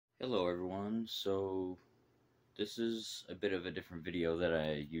Hello everyone, so this is a bit of a different video that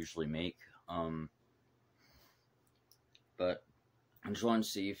I usually make, but I just want to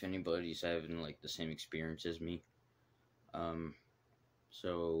see if anybody's having like the same experience as me.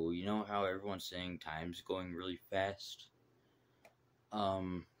 So you know how everyone's saying time's going really fast?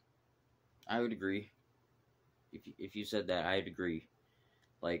 I would agree. If you said that, I'd agree.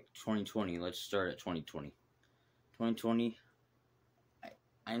 Like 2020, let's start at 2020. 2020,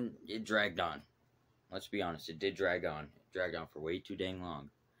 it dragged on. Let's be honest, it did drag on. It dragged on for way too dang long.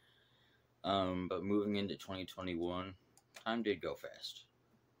 But moving into 2021, time did go fast.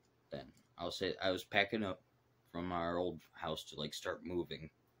 Then I'll say I was packing up from our old house to like start moving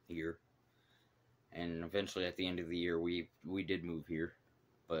here, and eventually at the end of the year we did move here.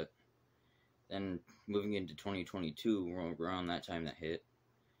 But then moving into 2022, around that time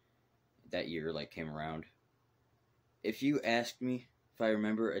that year like came around. If you asked me if I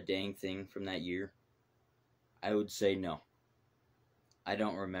remember a dang thing from that year, I would say no. I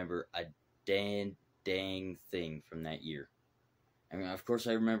don't remember a dang thing from that year. I mean, of course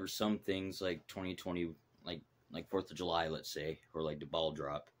I remember some things like 2020, like 4th of July, let's say, or like the ball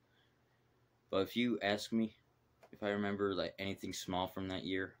drop. But if you ask me if I remember like anything small from that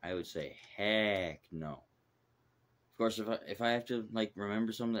year, I would say heck no. Of course, if I have to like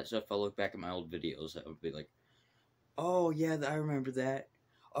remember some of that stuff, I'll look back at my old videos. That would be like, oh yeah, I remember that.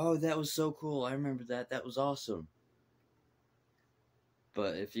 Oh, that was so cool. I remember that. That was awesome.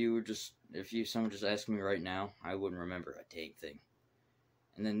 But if someone just asked me right now, I wouldn't remember a dang thing.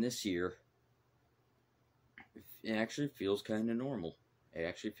 And then this year, it actually feels kind of normal. It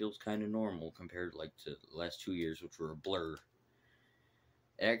actually feels kind of normal compared like to the last 2 years, which were a blur.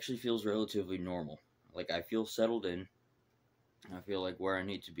 It actually feels relatively normal. Like I feel settled in. I feel like where I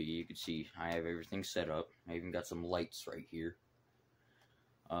need to be. You can see I have everything set up. I even got some lights right here,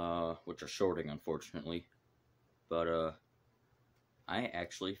 which are shorting unfortunately. But I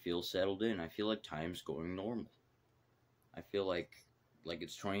actually feel settled in. I feel like time's going normal. I feel like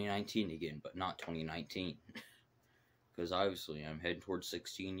it's 2019 again, but not 2019. Because obviously I'm heading towards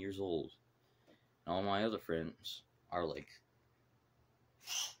 16 years old. And all my other friends are like...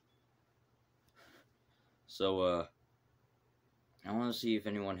 So, I want to see if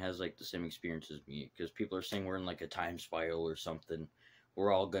anyone has like the same experience as me. Because people are saying we're in like a time spiral or something.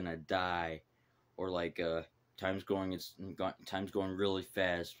 We're all gonna die. Or like, time's going really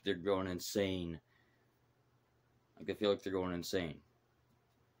fast. They're going insane. Like I feel like they're going insane.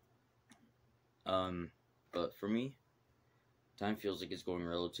 But for me, time feels like it's going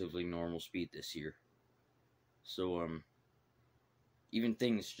relatively normal speed this year. So even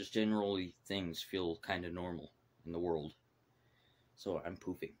just generally things feel kind of normal in the world. So I'm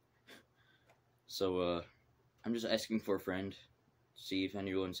poofing. So I'm just asking for a friend, see if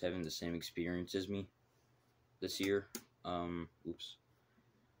anyone's having the same experience as me this year. Oops.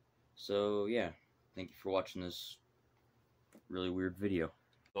 So yeah, thank you for watching this really weird video.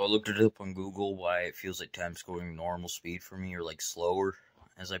 So I looked it up on Google why it feels like time's going normal speed for me, or like slower,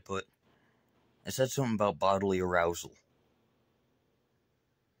 as I put. It said something about bodily arousal.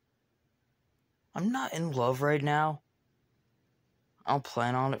 I'm not in love right now. I'll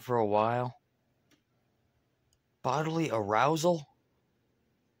plan on it for a while. Bodily arousal?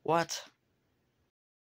 What?